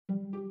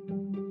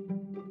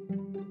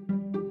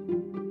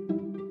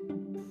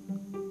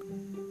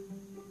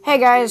Hey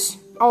guys,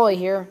 Ollie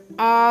here.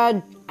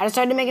 I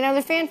decided to make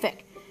another fanfic.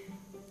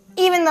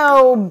 Even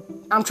though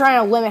I'm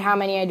trying to limit how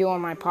many I do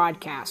on my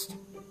podcast.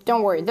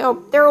 Don't worry, there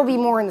will be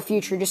more in the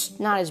future, just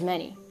not as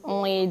many.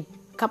 Only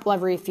a couple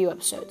every few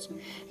episodes.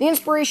 The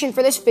inspiration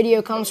for this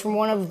video comes from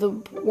one of the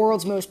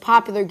world's most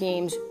popular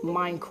games,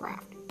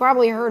 Minecraft.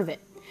 Probably heard of it.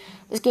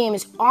 This game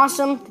is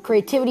awesome, the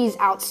creativity is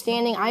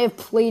outstanding, I have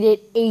played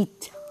it a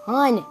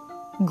ton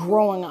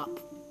growing up.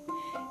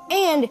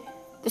 And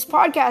this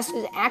podcast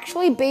is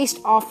actually based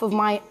off of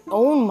my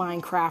own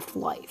Minecraft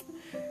life.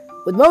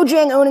 With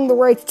Mojang owning the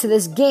rights to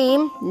this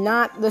game,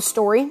 not the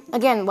story.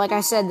 Again, like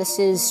I said, this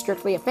is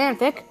strictly a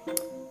fanfic.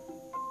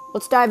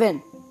 Let's dive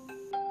in.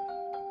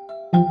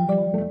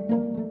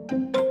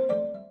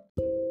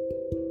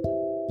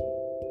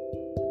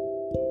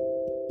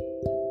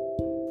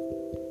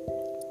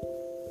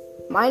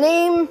 My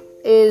name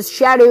is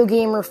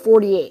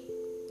ShadowGamer48.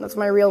 That's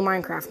my real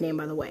Minecraft name,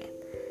 by the way.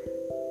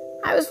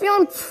 I was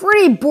feeling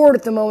pretty bored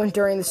at the moment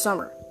during the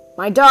summer.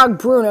 My dog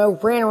Bruno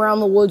ran around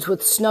the woods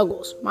with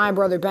Snuggles, my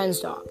brother Ben's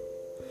dog.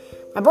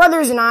 My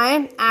brothers and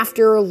I,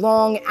 after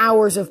long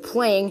hours of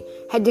playing,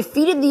 had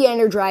defeated the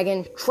Ender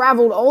Dragon,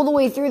 traveled all the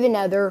way through the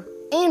Nether,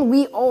 and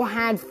we all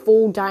had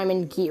full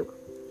diamond gear.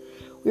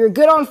 We were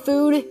good on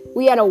food,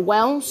 we had a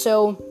well,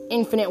 so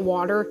infinite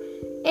water,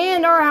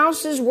 and our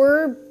houses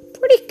were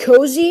pretty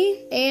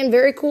cozy and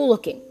very cool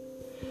looking.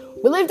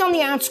 We lived on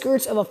the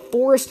outskirts of a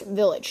forest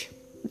village.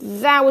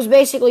 That was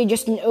basically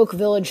just an oak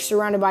village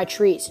surrounded by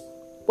trees,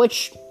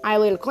 which I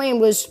later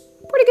claimed was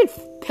pretty good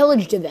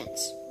pillaged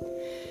events.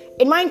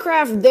 In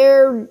Minecraft,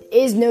 there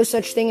is no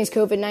such thing as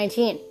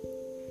COVID-19.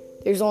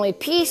 There's only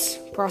peace,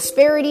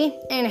 prosperity,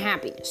 and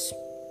happiness.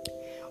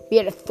 We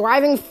had a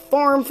thriving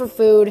farm for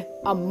food,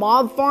 a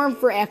mob farm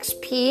for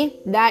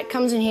XP, that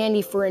comes in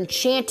handy for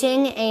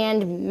enchanting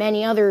and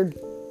many other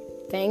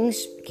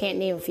things, can't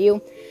name a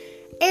few.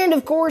 And,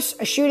 of course,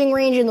 a shooting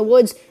range in the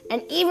woods,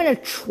 and even a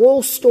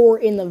troll store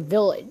in the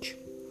village.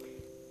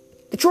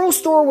 The troll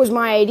store was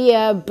my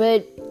idea,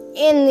 but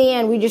in the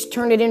end, we just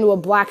turned it into a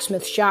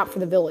blacksmith shop for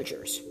the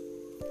villagers.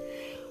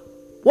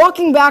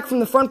 Walking back from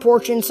the front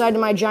porch inside to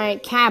my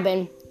giant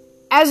cabin,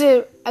 as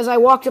I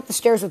walked up the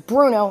stairs with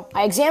Bruno,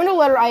 I examined a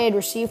letter I had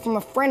received from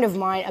a friend of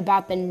mine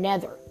about the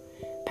Nether.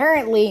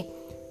 Apparently,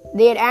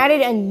 they had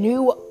added a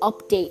new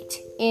update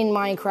in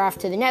Minecraft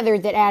to the Nether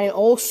that added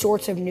all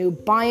sorts of new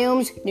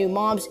biomes, new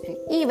mobs, and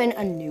even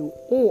a new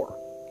ore.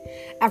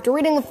 After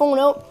reading the full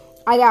note,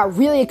 I got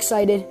really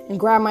excited and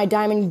grabbed my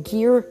diamond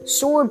gear,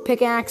 sword,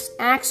 pickaxe,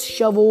 axe,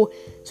 shovel,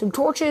 some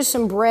torches,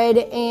 some bread,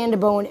 and a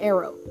bow and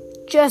arrow,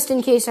 just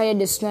in case I had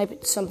to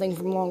snipe something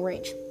from long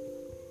range.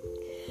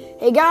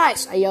 Hey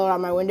guys, I yelled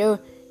out my window.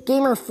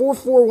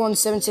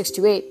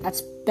 Gamer441768,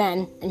 that's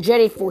Ben, and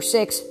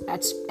Jet846,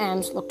 that's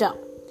Ems, looked up.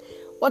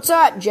 What's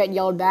up? Jet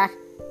yelled back.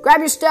 Grab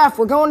your stuff,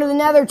 we're going to the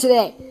Nether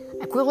today.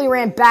 I quickly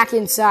ran back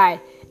inside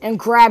and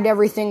grabbed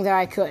everything that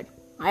I could.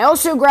 I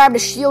also grabbed a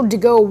shield to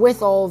go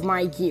with all of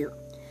my gear.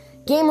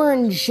 Gamer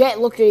and Jet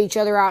looked at each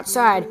other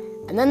outside,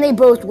 and then they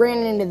both ran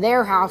into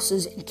their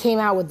houses and came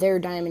out with their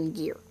diamond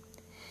gear.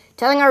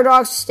 Telling our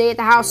dogs to stay at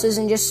the houses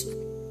and just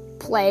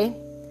play,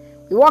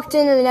 we walked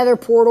into the Nether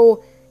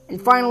portal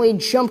and finally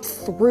jumped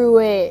through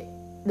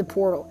the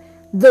portal.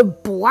 The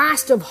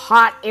blast of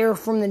hot air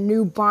from the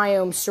new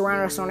biome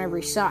surrounded us on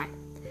every side.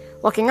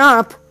 Looking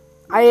up,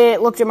 I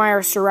looked at my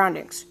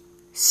surroundings.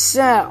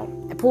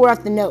 So, I pulled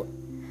out the note.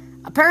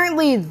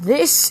 Apparently,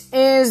 this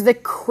is the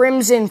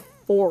Crimson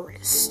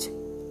Forest.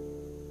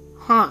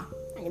 I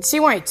can see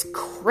why it's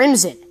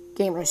crimson,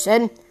 Gamer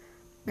said.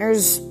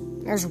 There's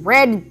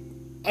red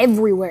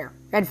everywhere.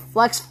 Red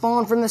flecks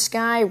falling from the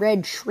sky,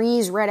 red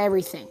trees, red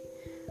everything.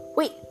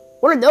 Wait,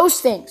 what are those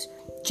things?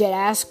 Jet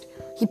asked.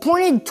 He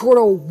pointed toward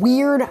a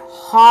weird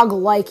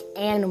hog-like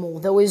animal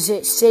that was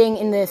sitting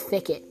in the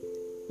thicket.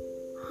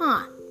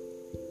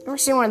 Never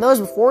seen one of those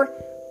before.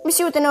 Let me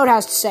see what the note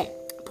has to say.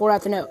 I pulled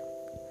out the note.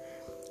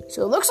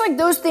 So it looks like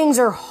those things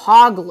are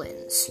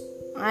hoglins.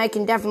 I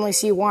can definitely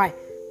see why.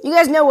 You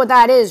guys know what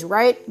that is,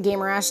 right?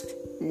 Gamer asked.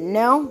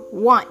 No?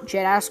 What?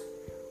 Jet asked.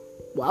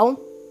 Well,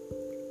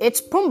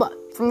 it's Pumbaa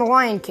from The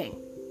Lion King.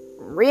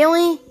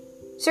 Really?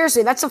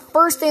 Seriously, that's the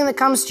first thing that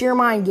comes to your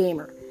mind,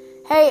 Gamer.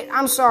 Hey,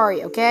 I'm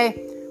sorry,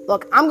 okay?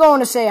 Look, I'm going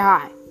to say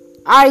hi.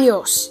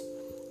 Adios.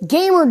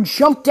 Gamer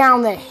jumped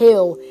down the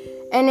hill,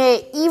 and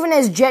even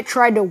as Jet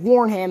tried to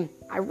warn him,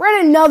 I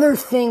read another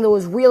thing that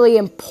was really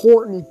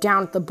important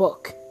down at the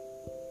book.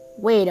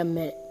 Wait a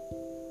minute.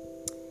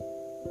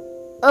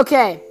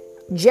 Okay,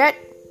 Jet,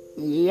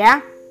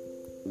 yeah?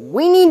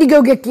 We need to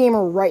go get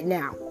Gamer right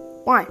now.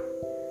 Why?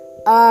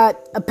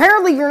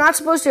 Apparently you're not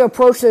supposed to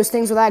approach those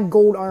things with that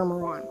gold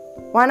armor on.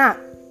 Why not?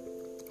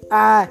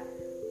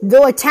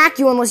 They'll attack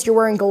you unless you're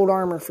wearing gold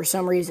armor for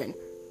some reason.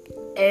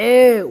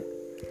 Ew.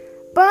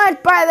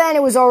 But by then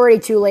it was already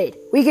too late.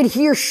 We could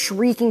hear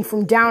shrieking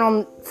from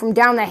down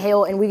the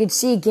hill, and we could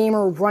see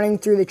Gamer running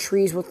through the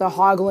trees with the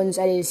hoglins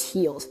at his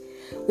heels.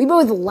 We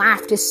both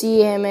laughed to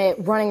see him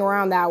running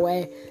around that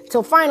way,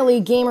 till finally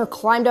Gamer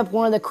climbed up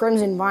one of the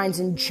crimson vines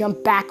and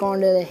jumped back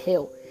onto the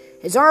hill.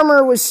 His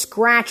armor was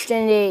scratched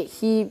and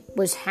he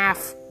was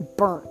half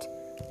burnt.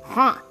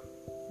 Huh,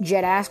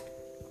 Jet asked.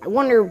 I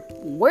wonder,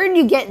 where did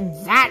you get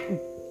that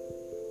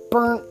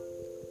burnt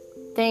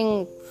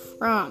thing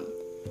from?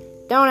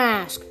 Don't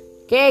ask.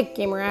 Okay,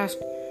 Gamer asked.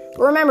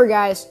 But remember,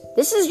 guys,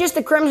 this is just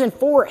the Crimson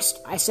Forest,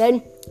 I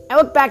said. I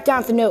looked back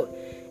down at the note.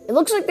 It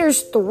looks like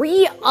there's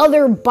 3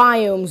 other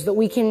biomes that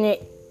we can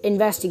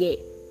investigate.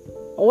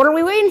 Well, what are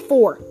we waiting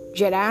for?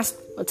 Jet asked.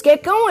 Let's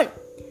get going.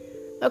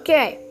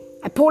 Okay,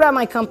 I pulled out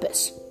my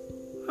compass.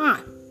 Huh,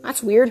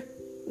 that's weird.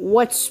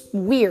 What's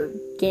weird?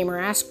 Gamer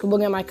asked,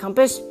 looking at my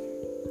compass.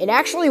 It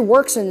actually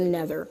works in the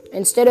Nether,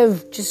 instead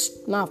of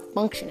just not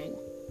functioning.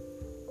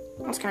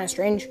 That's kind of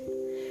strange.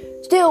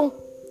 Still,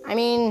 I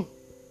mean,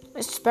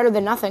 it's better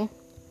than nothing.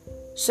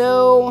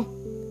 So,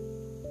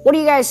 what do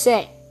you guys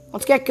say?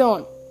 Let's get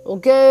going. We'll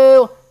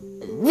go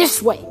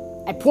this way.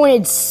 I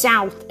pointed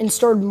south and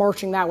started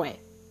marching that way.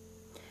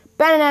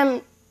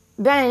 Ben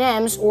and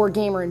Ems, or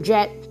Gamer and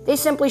Jet, they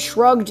simply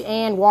shrugged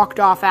and walked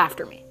off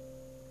after me.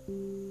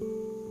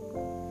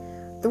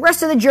 The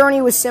rest of the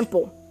journey was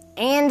simple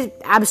and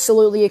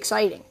absolutely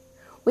exciting.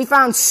 We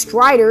found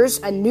Striders,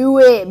 a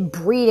new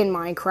breed in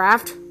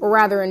Minecraft, or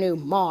rather a new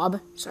mob.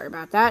 Sorry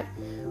about that.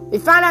 We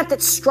found out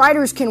that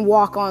Striders can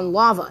walk on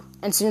lava,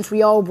 and since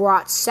we all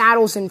brought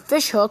saddles and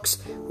fish hooks,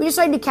 we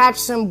decided to catch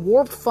some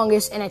warped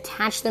fungus and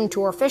attach them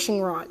to our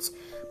fishing rods.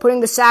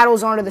 Putting the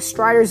saddles onto the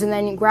Striders and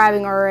then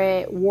grabbing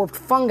our warped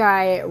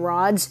fungi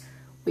rods,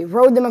 we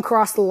rode them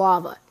across the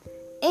lava.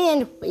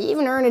 And we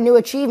even earned a new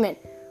achievement.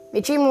 The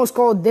achievement was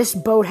called This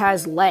Boat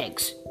Has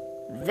Legs.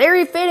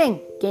 Very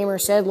fitting, Gamer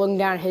said, looking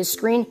down at his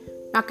screen.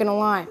 Not gonna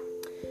lie.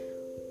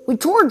 We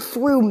toured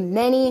through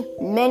many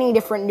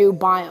different new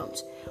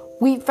biomes.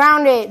 We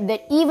found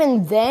that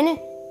even then,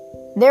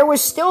 there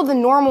was still the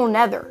normal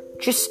nether.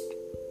 Just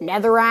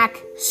netherrack,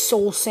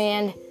 soul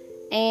sand,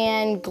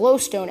 and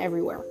glowstone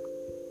everywhere.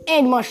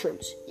 And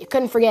mushrooms. You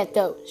couldn't forget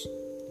those.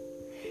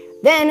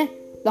 Then,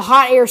 the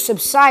hot air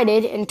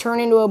subsided and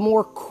turned into a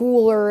more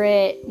cooler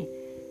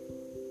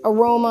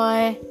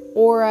aroma,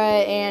 aura,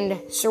 and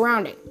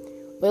surrounding.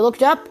 We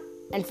looked up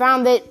and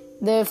found that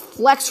the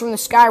flecks from the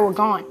sky were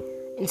gone.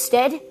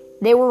 Instead,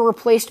 they were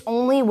replaced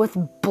only with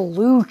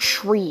blue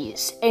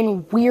trees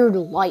and weird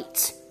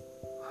lights.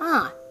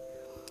 Huh.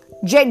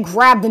 Jet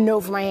grabbed the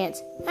note from my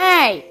hands.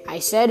 Hey, I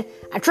said.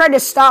 I tried to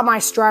stop my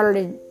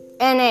Strider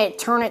and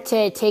turn it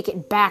to take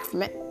it back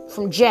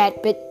from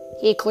Jet, but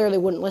he clearly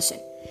wouldn't listen.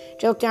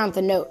 Jet looked down at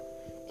the note.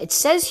 It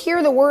says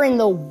here that we're in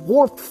the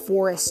Warped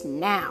Forest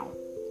now,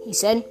 he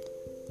said.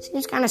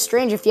 Seems kind of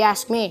strange if you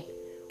ask me.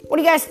 What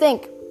do you guys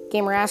think?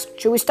 Gamer asked.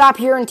 Should we stop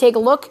here and take a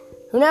look?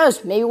 Who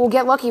knows? Maybe we'll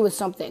get lucky with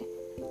something.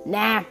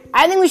 Nah,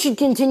 I think we should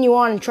continue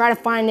on and try to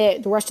find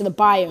the rest of the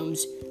biomes,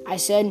 I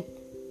said.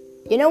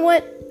 You know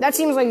what? That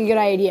seems like a good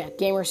idea,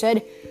 Gamer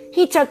said.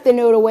 He tucked the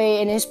note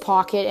away in his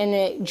pocket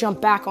and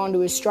jumped back onto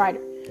his Strider.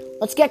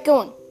 Let's get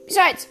going.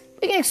 Besides,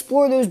 we can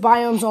explore those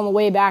biomes on the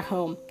way back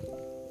home.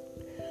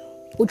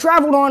 We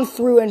traveled on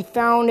through and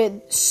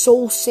found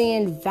Soul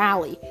Sand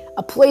Valley,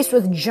 a place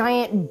with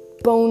giant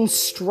bone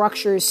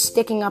structures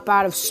sticking up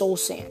out of soul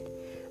sand.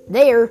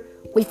 There,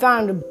 we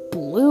found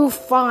blue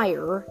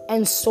fire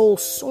and soul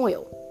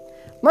soil.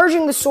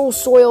 Merging the soul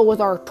soil with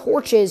our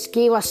torches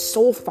gave us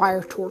soul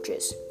fire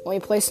torches. When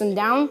we placed them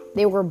down,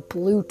 they were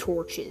blue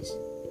torches.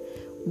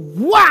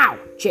 Wow!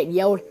 Jet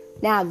yelled.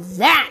 Now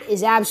that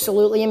is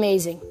absolutely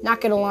amazing.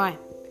 Not gonna lie.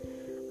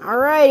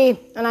 Alrighty,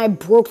 and I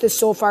broke the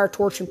soul fire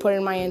torch and put it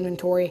in my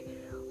inventory.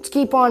 Let's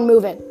keep on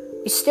moving.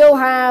 We still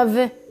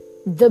have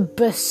the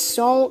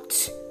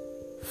Basalt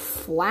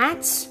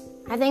Flats,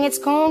 I think it's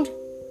called.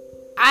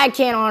 I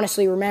can't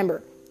honestly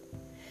remember.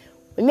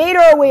 We made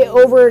our way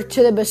over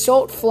to the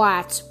Basalt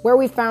Flats, where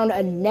we found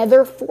a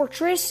nether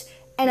fortress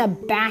and a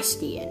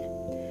bastion.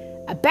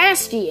 A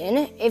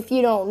bastion, if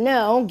you don't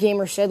know,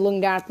 Gamer said,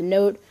 looking down at the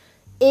note,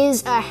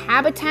 is a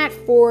habitat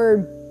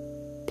for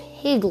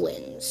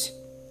piglins.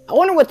 I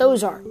wonder what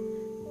those are.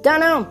 Don't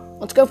know.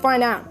 Let's go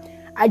find out.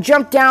 I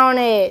jumped down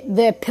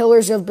the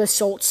pillars of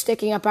basalt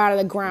sticking up out of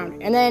the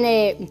ground, and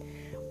then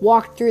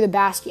walked through the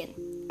bastion.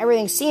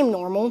 Everything seemed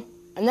normal,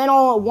 and then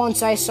all at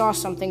once I saw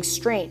something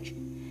strange.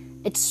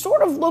 It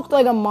sort of looked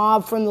like a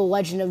mob from The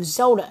Legend of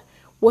Zelda,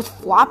 with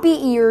floppy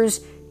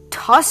ears,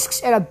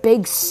 tusks, and a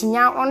big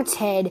snout on its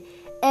head,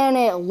 and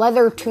a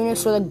leather tunic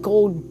with a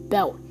gold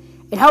belt.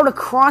 It held a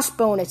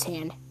crossbow in its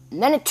hand,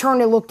 and then it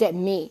turned and looked at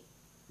me.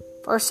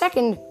 For a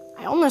second,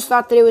 I almost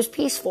thought that it was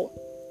peaceful.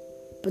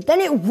 But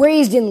then it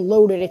raised and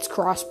loaded its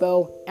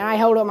crossbow, and I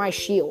held up my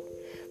shield.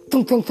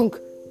 Thunk, thunk, thunk.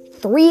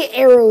 3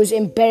 arrows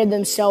embedded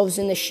themselves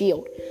in the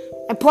shield.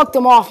 I plucked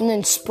them off and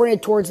then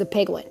sprinted towards the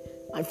piglet.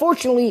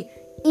 Unfortunately,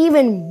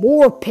 even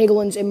more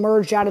piglins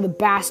emerged out of the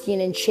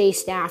bastion and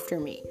chased after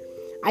me.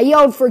 I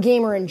yelled for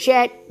Gamer and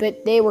Jet,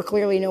 but they were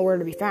clearly nowhere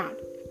to be found.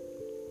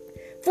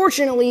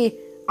 Fortunately,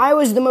 I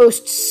was the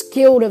most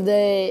skilled of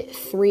the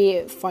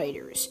 3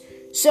 fighters,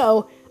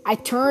 so I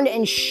turned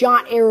and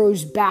shot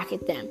arrows back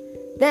at them.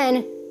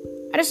 Then,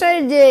 I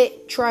decided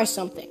to try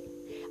something.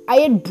 I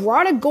had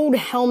brought a gold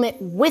helmet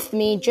with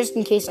me just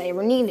in case I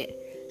ever needed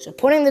it. So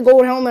putting the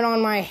gold helmet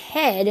on my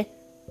head,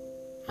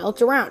 I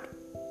looked around.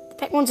 The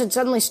penguins had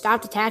suddenly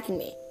stopped attacking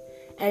me.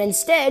 And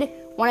instead,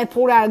 when I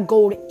pulled out a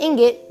gold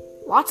ingot,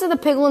 lots of the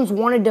piglins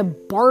wanted to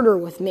barter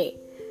with me.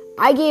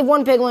 I gave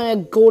one piglin a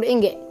gold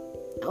ingot.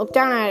 I looked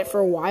down at it for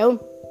a while,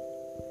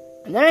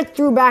 and then it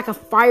threw back a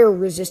fire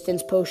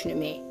resistance potion at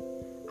me.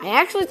 I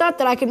actually thought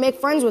that I could make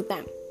friends with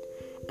them.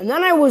 And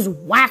then I was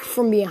whacked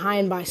from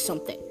behind by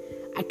something.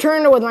 I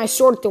turned with my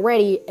sword at the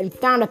ready and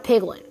found a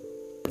piglin.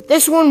 But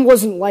this one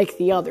wasn't like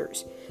the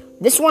others.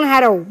 This one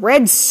had a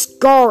red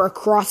scar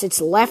across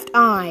its left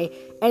eye,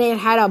 and it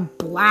had a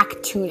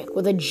black tunic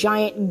with a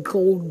giant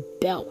gold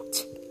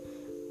belt.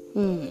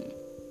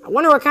 I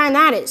wonder what kind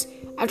that is.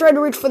 I tried to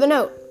reach for the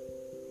note,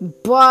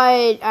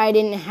 but I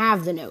didn't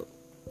have the note.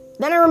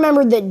 Then I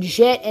remembered that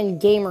Jet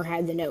and Gamer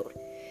had the note.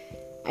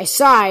 I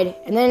sighed,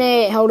 and then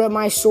I held up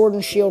my sword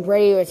and shield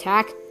ready to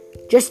attack.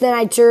 Just then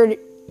I turned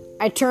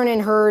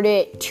and heard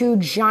two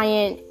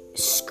giant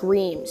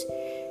screams.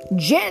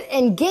 Jet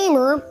and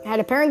Gamer had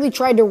apparently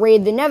tried to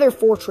raid the Nether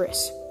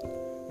Fortress,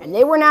 and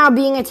they were now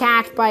being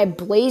attacked by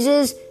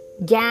blazes,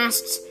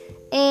 ghasts,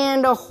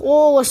 and a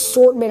whole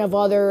assortment of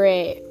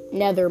other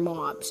Nether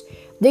mobs.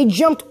 They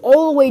jumped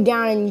all the way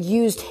down and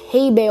used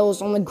hay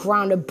bales on the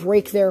ground to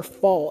break their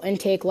fall and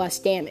take less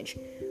damage.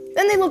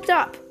 Then they looked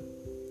up,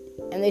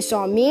 and they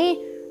saw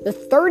me, the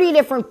 30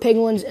 different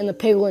piglins, and the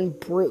piglin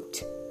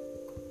brute.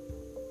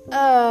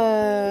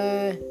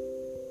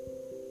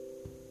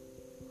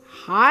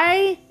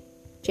 Hi?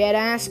 Jet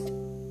asked.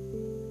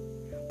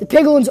 The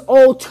piglins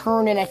all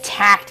turned and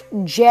attacked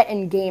Jet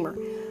and Gamer.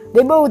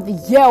 They both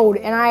yelled,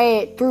 and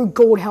I threw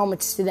gold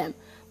helmets to them.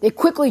 They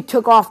quickly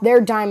took off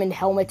their diamond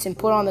helmets and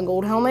put on the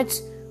gold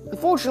helmets.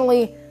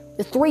 Unfortunately,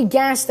 the 3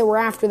 ghasts that were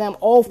after them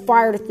all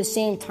fired at the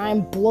same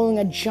time, blowing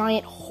a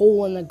giant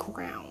hole in the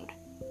ground.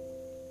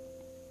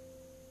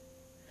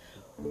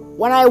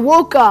 When I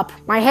woke up,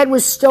 my head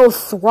was still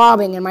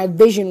throbbing and my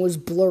vision was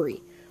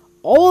blurry.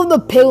 All of the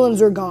piglins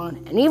were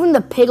gone, and even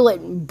the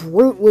piglet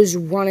brute was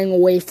running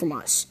away from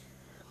us.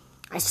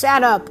 I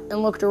sat up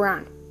and looked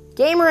around.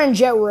 Gamer and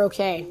Jet were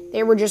okay.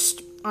 They were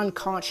just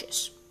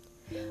unconscious.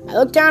 I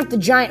looked down at the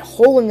giant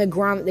hole in the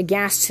ground that the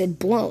ghasts had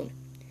blown.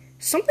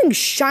 Something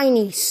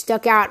shiny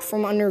stuck out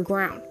from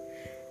underground.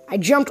 I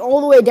jumped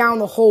all the way down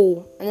the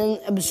hole and then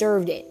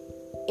observed it.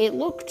 It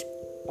looked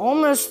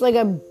almost like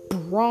a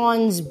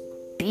bronze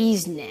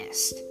bee's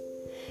nest.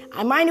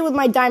 I mined it with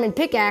my diamond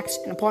pickaxe,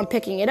 and upon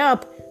picking it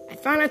up, I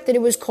found out that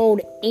it was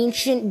called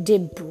Ancient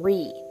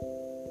Debris.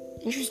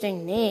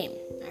 Interesting name,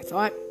 I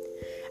thought.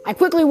 I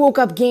quickly woke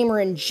up Gamer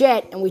and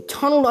Jet, and we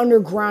tunneled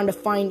underground to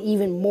find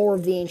even more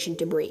of the ancient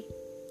debris.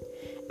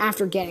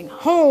 After getting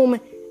home,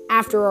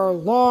 after our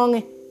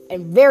long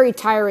and very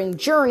tiring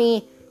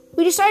journey,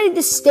 we decided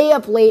to stay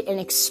up late and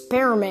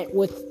experiment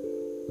with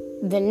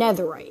the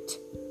netherite.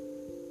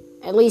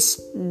 At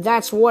least,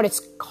 that's what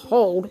it's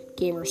called,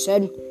 Gamer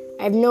said.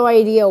 I have no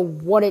idea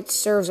what it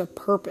serves a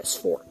purpose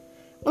for.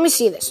 Let me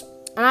see this.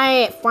 And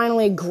I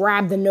finally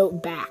grabbed the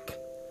note back.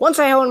 Once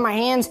I held it in my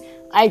hands,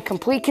 I had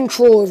complete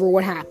control over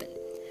what happened.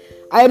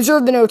 I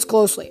observed the notes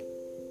closely.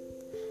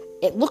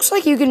 It looks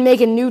like you can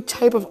make a new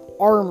type of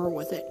armor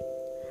with it.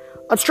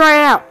 Let's try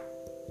it out.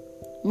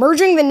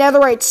 Merging the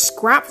netherite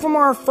scrap from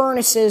our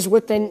furnaces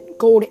with the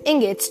gold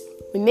ingots,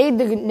 we made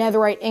the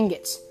netherite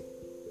ingots.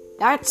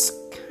 That's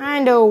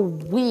kind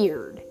of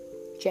weird,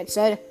 Jet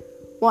said.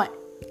 What?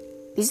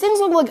 These things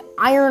look like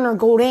iron or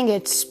gold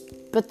ingots,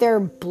 but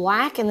they're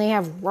black and they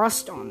have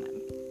rust on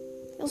them.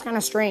 Feels kind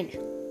of strange.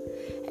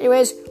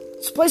 Anyways,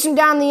 let's place them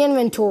down in the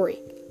inventory.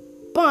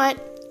 But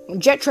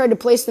when Jet tried to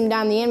place them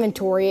down in the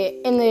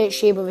inventory in the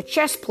shape of a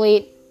chest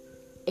plate,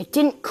 it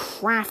didn't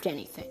craft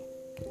anything.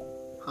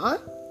 Huh?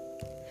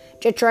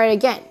 Jet tried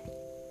again.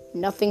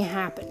 Nothing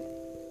happened.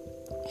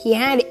 He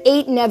had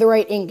 8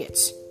 netherite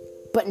ingots,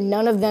 but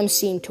none of them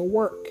seemed to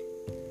work.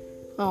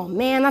 Oh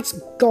man, that's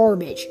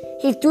garbage.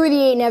 He threw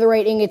the 8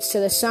 netherite ingots to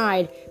the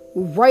side,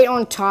 right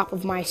on top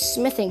of my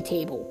smithing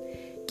table.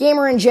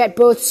 Gamer and Jet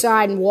both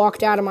sighed and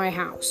walked out of my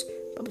house.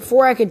 But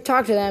before I could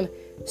talk to them,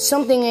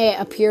 something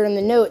appeared in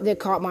the note that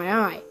caught my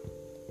eye.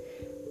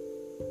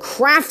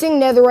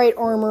 Crafting netherite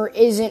armor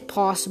isn't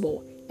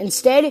possible.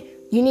 Instead,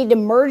 you need to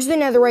merge the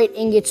netherite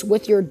ingots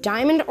with your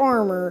diamond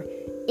armor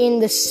in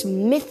the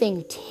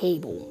smithing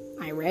table,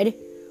 I read.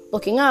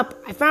 Looking up,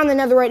 I found the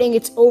netherite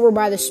ingots over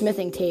by the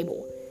smithing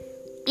table.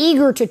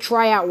 Eager to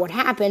try out what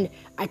happened,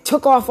 I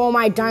took off all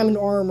my diamond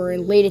armor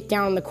and laid it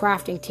down on the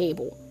crafting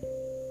table,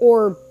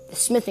 or the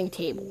smithing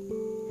table.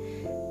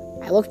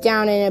 I looked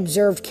down and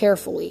observed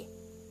carefully.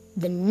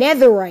 The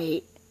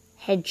netherite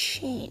had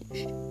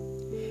changed.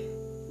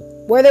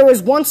 Where there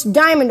was once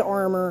diamond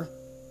armor,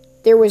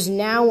 there was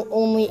now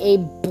only a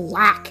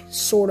black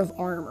sort of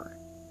armor.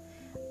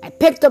 I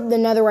picked up the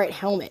netherite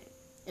helmet.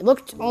 It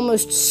looked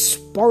almost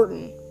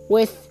Spartan,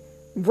 with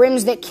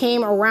rims that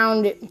came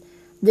around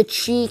the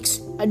cheeks,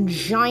 a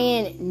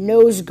giant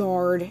nose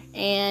guard,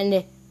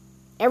 and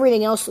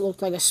everything else that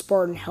looked like a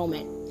Spartan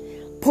helmet.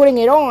 Putting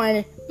it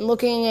on and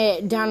looking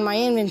at down my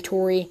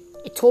inventory,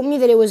 it told me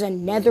that it was a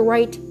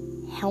netherite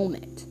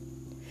helmet.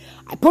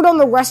 I put on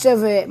the rest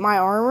of my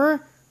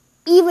armor.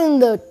 Even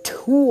the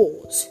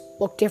tools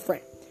looked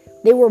different.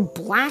 They were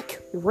black,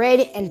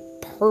 red, and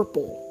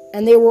purple,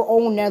 and they were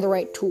all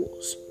netherite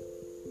tools.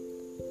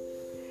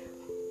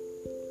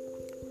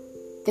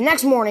 The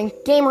next morning,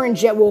 Gamer and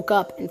Jet woke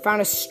up and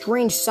found a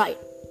strange sight.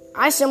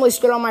 I simply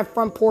stood on my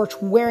front porch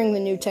wearing the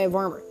new type of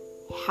armor.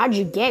 "How'd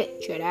you get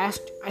it?" Jet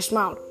asked. I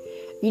smiled.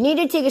 "You need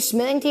to take a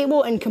smithing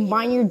table and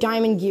combine your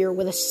diamond gear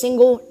with a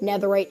single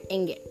netherite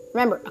ingot."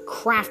 Remember, a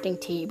crafting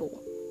table.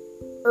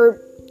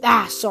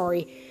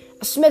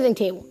 A smithing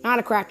table, not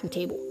a crafting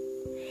table.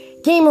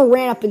 Gamer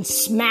ran up and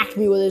smacked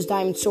me with his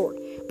diamond sword,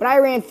 but I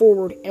ran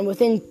forward, and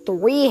within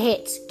 3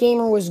 hits,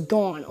 Gamer was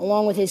gone,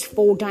 along with his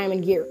full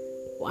diamond gear.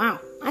 "Wow,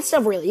 that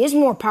stuff really is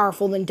more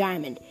powerful than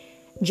diamond,"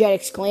 Jet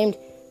exclaimed.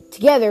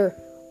 Together,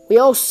 we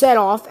all set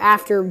off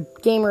after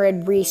Gamer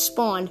had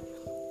respawned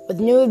with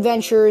new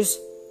adventures,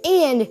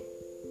 and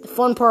the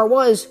fun part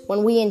was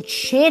when we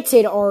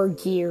enchanted our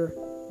gear,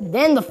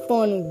 then the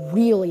fun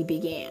really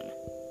began.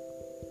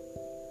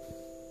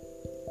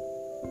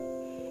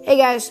 Hey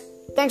guys,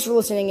 thanks for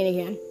listening in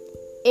again.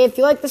 If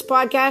you like this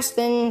podcast,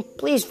 then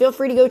please feel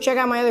free to go check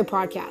out my other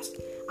podcast.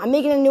 I'm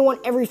making a new one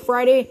every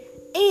Friday,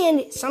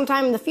 and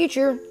sometime in the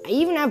future, I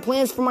even have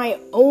plans for my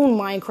own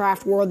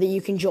Minecraft world that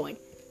you can join.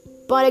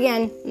 But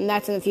again,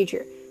 that's in the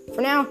future.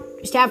 For now,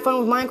 just have fun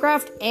with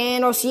Minecraft,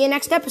 and I'll see you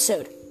next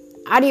episode.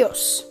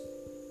 Adios.